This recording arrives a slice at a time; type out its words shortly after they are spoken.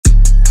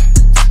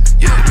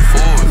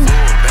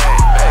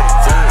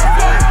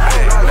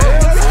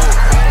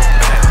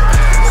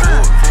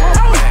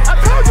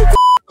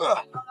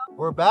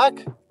we're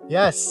back.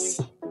 Yes,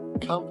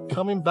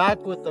 coming back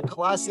with the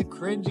classic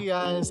cringy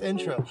ass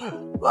intro.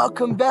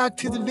 Welcome back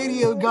to the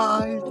video,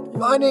 guys.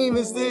 My name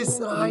is this,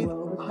 and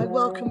I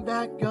welcome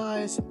back,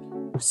 guys.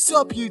 What's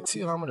up,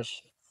 YouTube? I'm gonna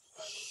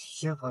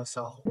shit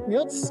myself. You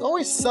know, it's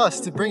always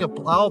sus to bring a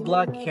all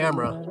black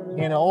camera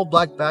in an old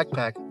black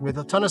backpack with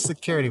a ton of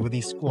security with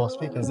these schools,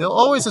 because they'll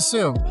always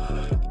assume,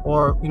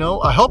 or you know,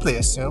 I hope they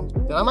assume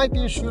that I might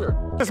be a shooter.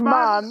 This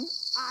man.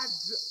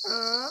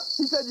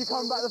 He said you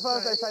come back the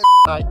first day. Say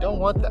I don't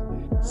want that.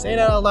 Saying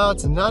that out loud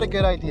is not a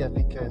good idea,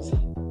 because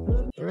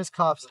there is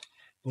cops.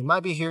 You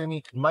might be hearing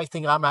me. You might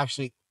think I'm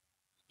actually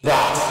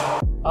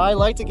that. I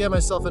like to get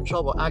myself in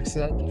trouble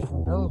accidentally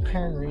for no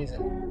apparent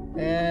reason.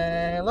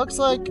 And it looks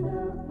like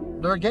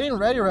they're getting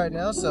ready right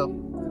now, so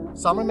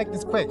I'm gonna make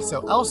this quick.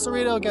 So El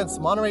Cerrito against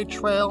Monterey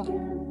Trail.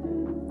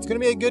 It's gonna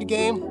be a good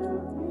game.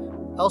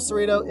 El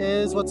Cerrito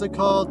is, what's it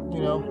called?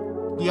 You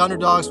know, the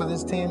underdogs for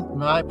this team, in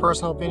my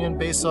personal opinion,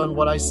 based on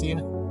what I've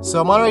seen.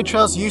 So Monterey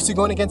Trail's used to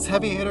going against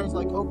heavy hitters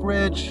like Oak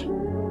Ridge,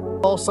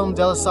 Folsom,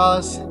 De La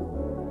Salle,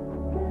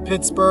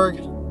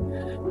 Pittsburgh,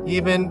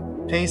 even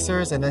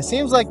Pacers, and it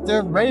seems like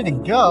they're ready to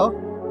go.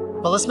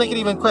 But let's make it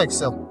even quick.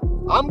 So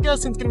I'm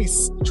guessing it's gonna be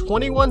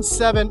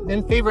 21-7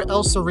 in favor of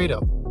El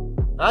Cerrito.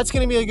 That's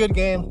gonna be a good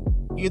game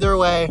either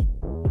way,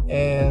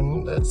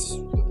 and it's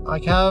I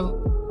have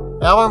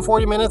an hour and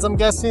 40 minutes, I'm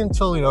guessing,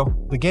 until you know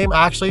the game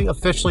actually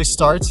officially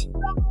starts.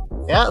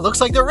 Yeah, it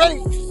looks like they're ready.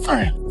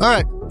 All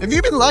right. If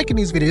you've been liking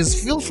these videos,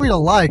 feel free to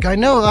like. I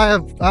know I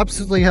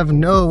absolutely have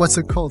no, what's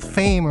it called,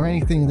 fame or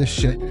anything of this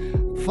shit.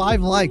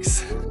 5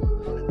 likes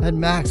at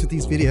max with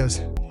these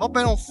videos. Hope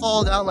I don't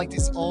fall down like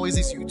always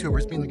these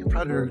YouTubers being like a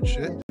predator and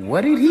shit.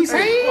 what did he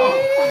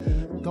say?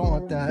 Don't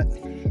want that.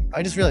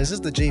 I just realized this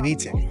is the JV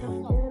team.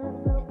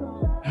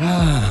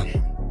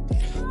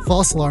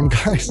 False alarm,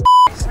 guys.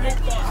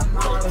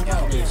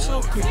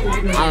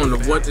 I don't know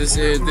what this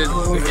is. This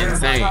is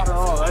insane.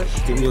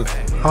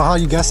 How high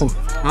you guessing?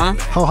 Huh?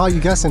 How high you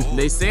guessing?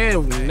 They said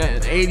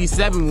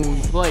 87 when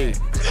we played.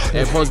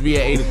 It's supposed to be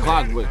at 8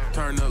 o'clock, but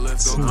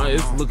it's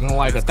looking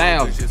like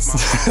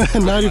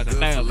 1,000. 90.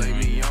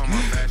 I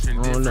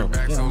don't know.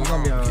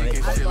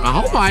 I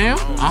hope I am.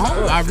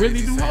 I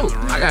really do hope.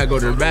 I gotta go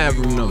to the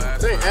bathroom though.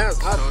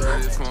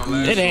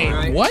 It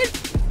ain't what?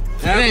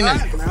 It ain't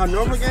How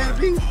normal games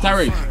be?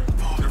 Sorry,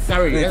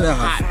 it's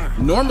hot.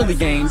 Normally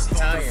games.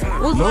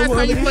 What was the last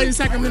time you played in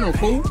Sacramento,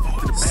 fool?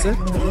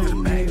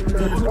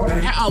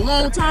 A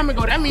long time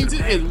ago. That means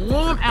it is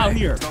warm out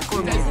here.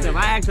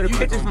 I asked for the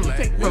pictures from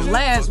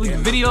last week's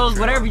videos,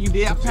 whatever you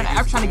did.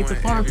 I'm trying to get the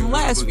phone from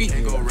last week.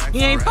 He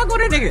ain't fuck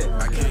with a nigga.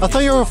 I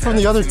thought you were from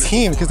the other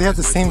team because they have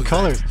the same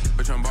colors.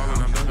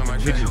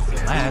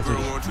 Last week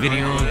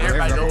videos,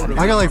 everybody knows.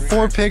 I got like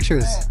 4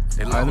 pictures.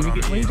 Alright,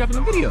 when you dropping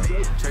the video?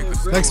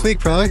 Next week,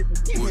 probably.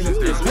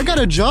 I got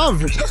a job.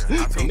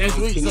 Next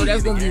week, so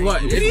that's gonna be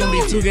what? It's gonna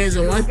be 2 games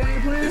in 1?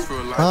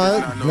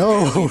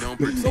 No.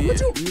 So what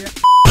you?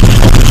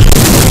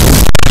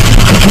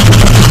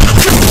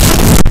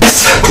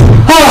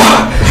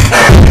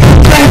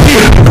 Thank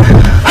you.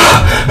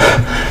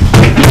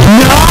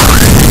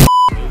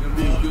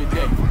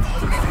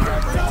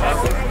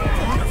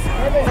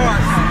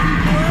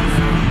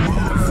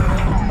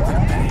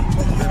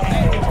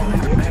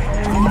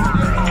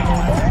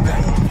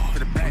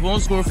 If we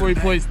won't score 40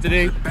 points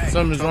today,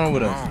 something's wrong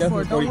with us. Don't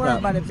worry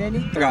about it,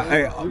 Benny. I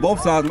got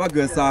both sides, my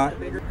good side.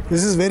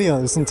 This is video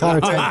this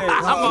entire time.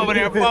 I'm over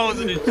there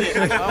posing and shit.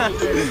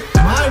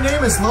 My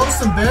name is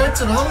Losum Barrett,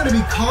 and I'm going to be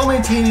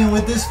commentating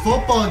with this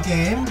football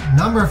game.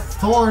 Number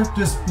 4,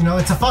 just, you know,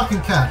 it's a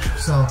fucking catch.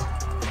 So,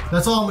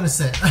 that's all I'm going to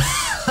say.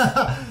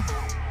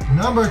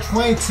 Number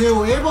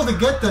 22, able to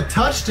get the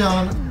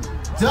touchdown.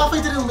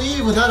 Definitely didn't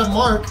leave without a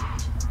mark.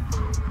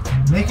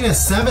 Making it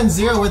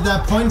 7-0 with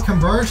that point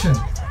conversion.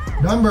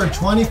 Number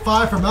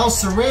 25 from El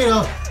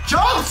Cerrito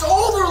jumps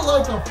over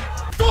like a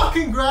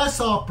fucking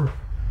grasshopper.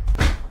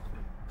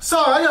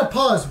 Sorry, I gotta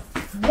pause.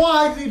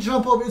 Why did he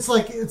jump over? It's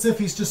like, it's if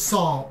he's just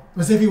Saul.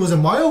 As if he was a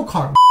Mario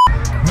Kart.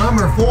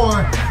 Number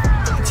 4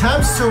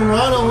 attempts to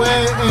run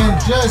away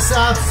and just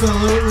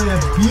absolutely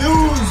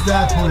abuse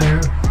that player.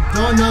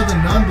 Don't know the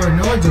number,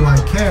 nor do I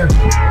care.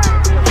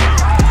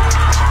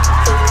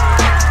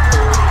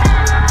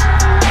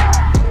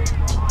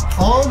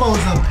 Almost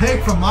a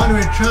pick from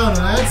Monterey Trail, and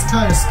that's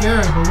kind of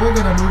scary, but we're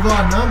going to move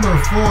on. Number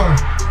 4.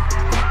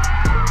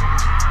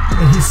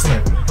 And he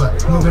slipped,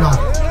 but moving on.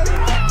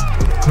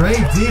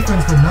 Great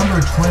defense for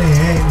number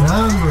 28.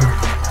 Number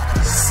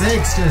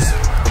 6 just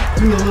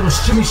do a little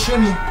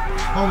shimmy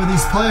over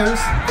these players.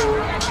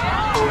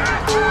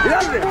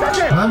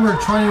 Number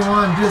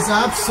 21 just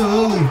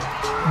absolutely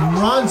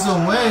runs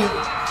away.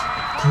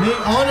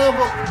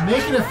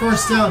 Making it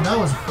first down. That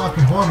was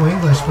fucking horrible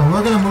English, but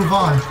we're going to move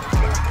on.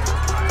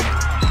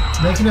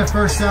 Making it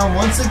first down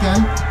once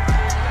again.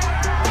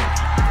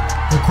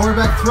 The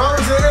quarterback throws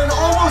it, and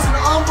almost an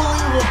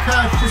unbelievable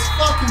catch. Just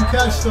fucking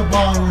catch the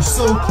ball. We're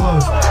so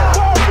close.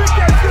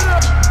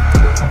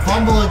 A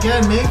fumble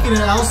again, making it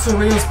El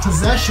Cerrito's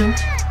possession.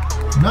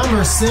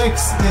 Number 6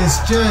 is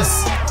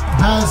just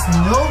has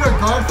no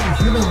regard for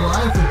human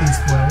life with these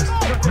players.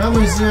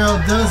 Number 0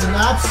 does an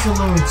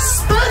absolute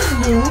spin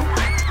move.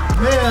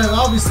 Man,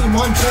 obviously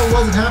Monterey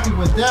wasn't happy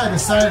with that,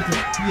 decided to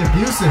be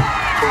abusive.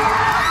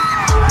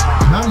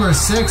 Number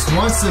 6,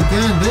 once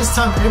again, this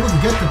time able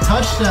to get the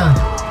touchdown.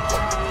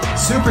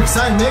 Super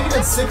excited, making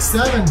it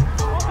 6-7.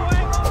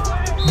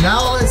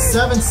 Now it's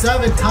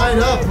 7-7, tied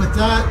up with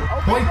that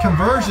point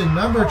conversion.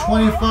 Number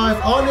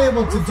 25,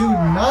 unable to do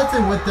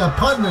nothing with that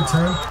punt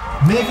return,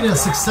 making it a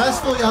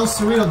successful El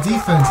Cerrito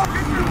defense.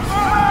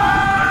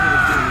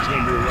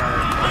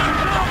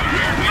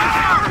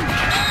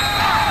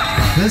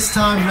 This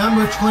time,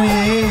 number 28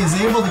 is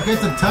able to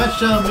get the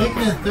touchdown,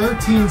 making it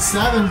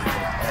 13-7.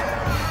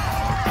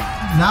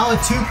 Now a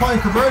 2-point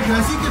conversion.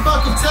 As you can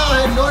fucking tell,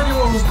 I had no idea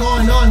what was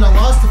going on. I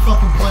lost the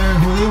fucking player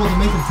who was able to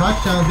make a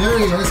touchdown.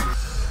 There he is.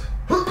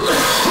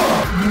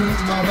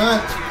 My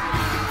bad.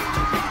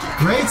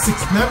 Great six.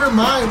 Never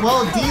mind.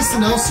 Well,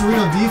 decent El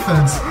Cerrito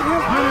defense.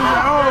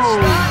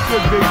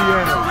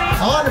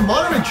 On the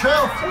Monterey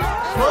Trail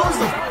throws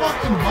the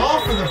fucking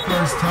ball for the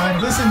first time.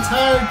 This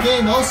entire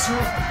game,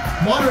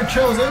 Monterey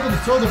Trail was able to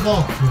throw the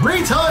ball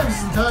 3 times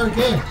this entire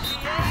game.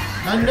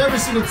 I've never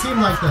seen a team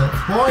like that.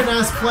 Boring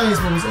ass plays,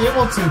 but was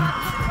able to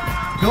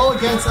go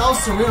against El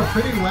Cerrito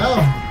pretty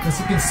well. As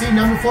you can see,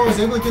 number 4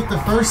 was able to get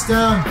the first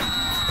down.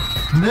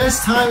 And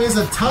this time is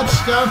a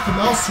touchdown from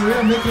El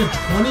Cerrito, making it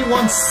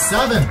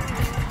 21-7.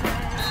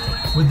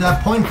 With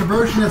that point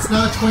conversion, it's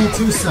now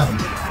 22-7.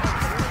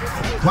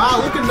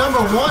 Wow, look at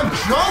number 1.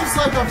 Jumps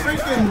like a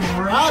freaking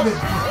rabbit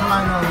for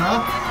crying out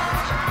loud.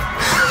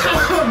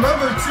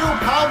 Number 2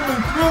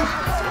 powering through.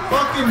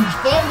 Fucking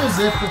thunders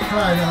it for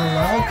crying out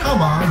loud.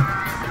 Come on.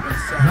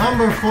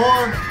 Number 4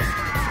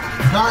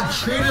 got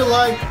treated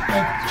like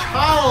a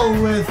child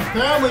with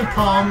family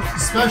problems,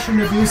 especially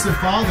an abusive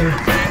father.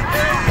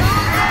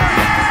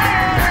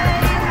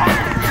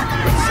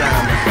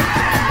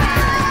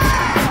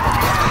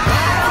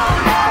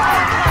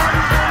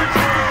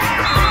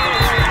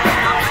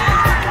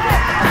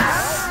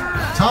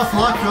 Tough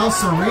luck for El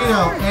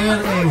Cerrito, and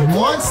a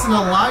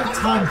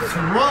once-in-a-lifetime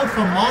throw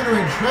from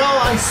Monterey Trail.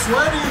 I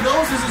swear to you,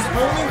 those is his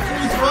only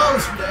 3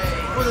 throws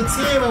for the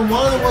team, and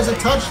one of them was a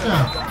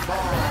touchdown.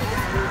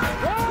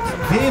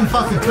 He didn't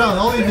fucking throw.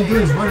 All he even do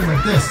is running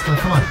like this. So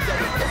come on.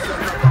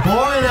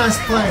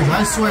 Boring-ass plays.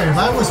 I swear, if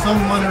I was from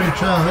Monterey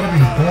Trail, it would be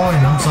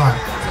boring. I'm sorry.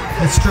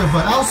 It's true,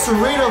 but El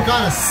Cerrito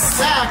got a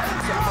sack,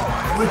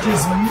 which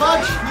is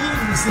much needed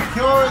to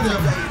secure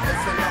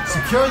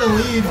the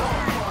lead.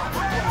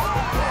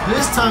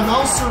 This time,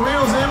 El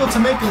Cerrito was able to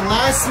make a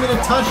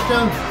last-minute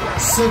touchdown,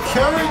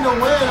 securing the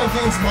win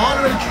against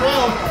Monterey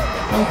Trail.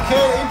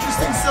 Okay,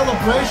 interesting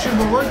celebration,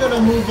 but we're going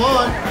to move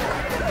on.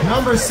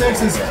 Number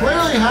 6 is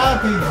clearly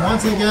happy,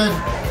 once again,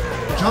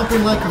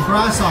 jumping like a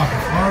grasshopper,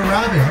 or a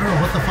rabbit. I don't know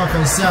what the fuck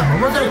I said,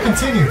 but we're going to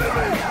continue.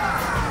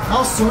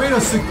 El Cerrito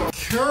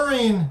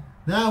securing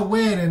that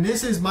win, and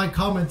this is my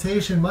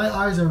commentation. My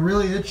eyes are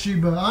really itchy,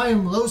 but I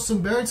am Los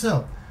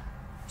Humberto.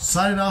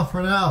 Signing off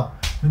for now.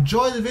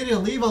 Enjoy the video,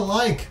 leave a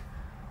like,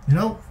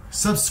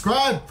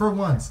 subscribe for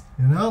once,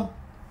 I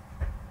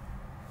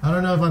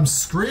don't know if I'm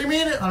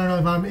screaming, I don't know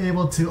if I'm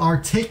able to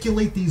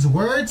articulate these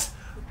words,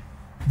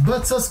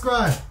 but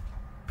subscribe.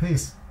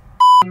 Peace.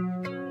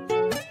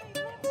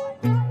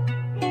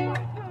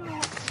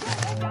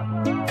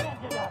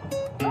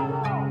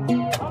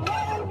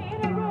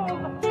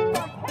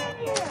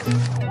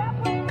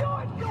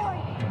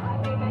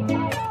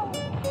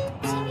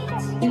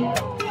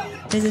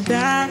 Is it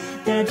bad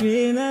that I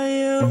dream of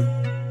you?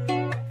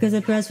 Cause I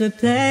press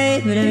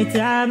replay, but every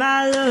time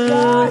I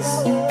lose.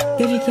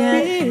 Cause you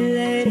can't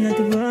relate, not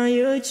the one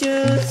you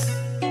choose.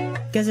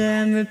 Cause I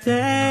am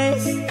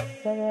replaced.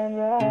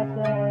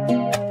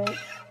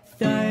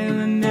 Thought you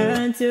were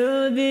meant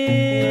to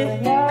be.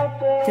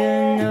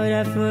 Didn't know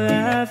that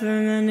forever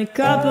in a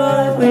couple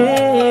of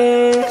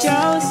weeks.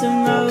 Chose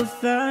some road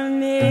for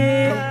me.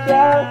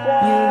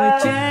 You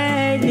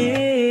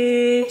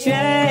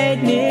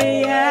betrayed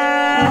me,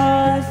 yeah.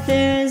 All the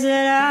things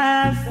that I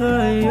have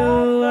for you,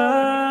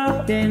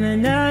 they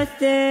meant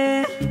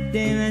nothing,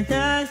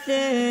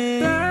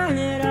 Burn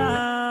it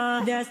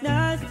all, there's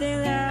nothing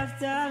left.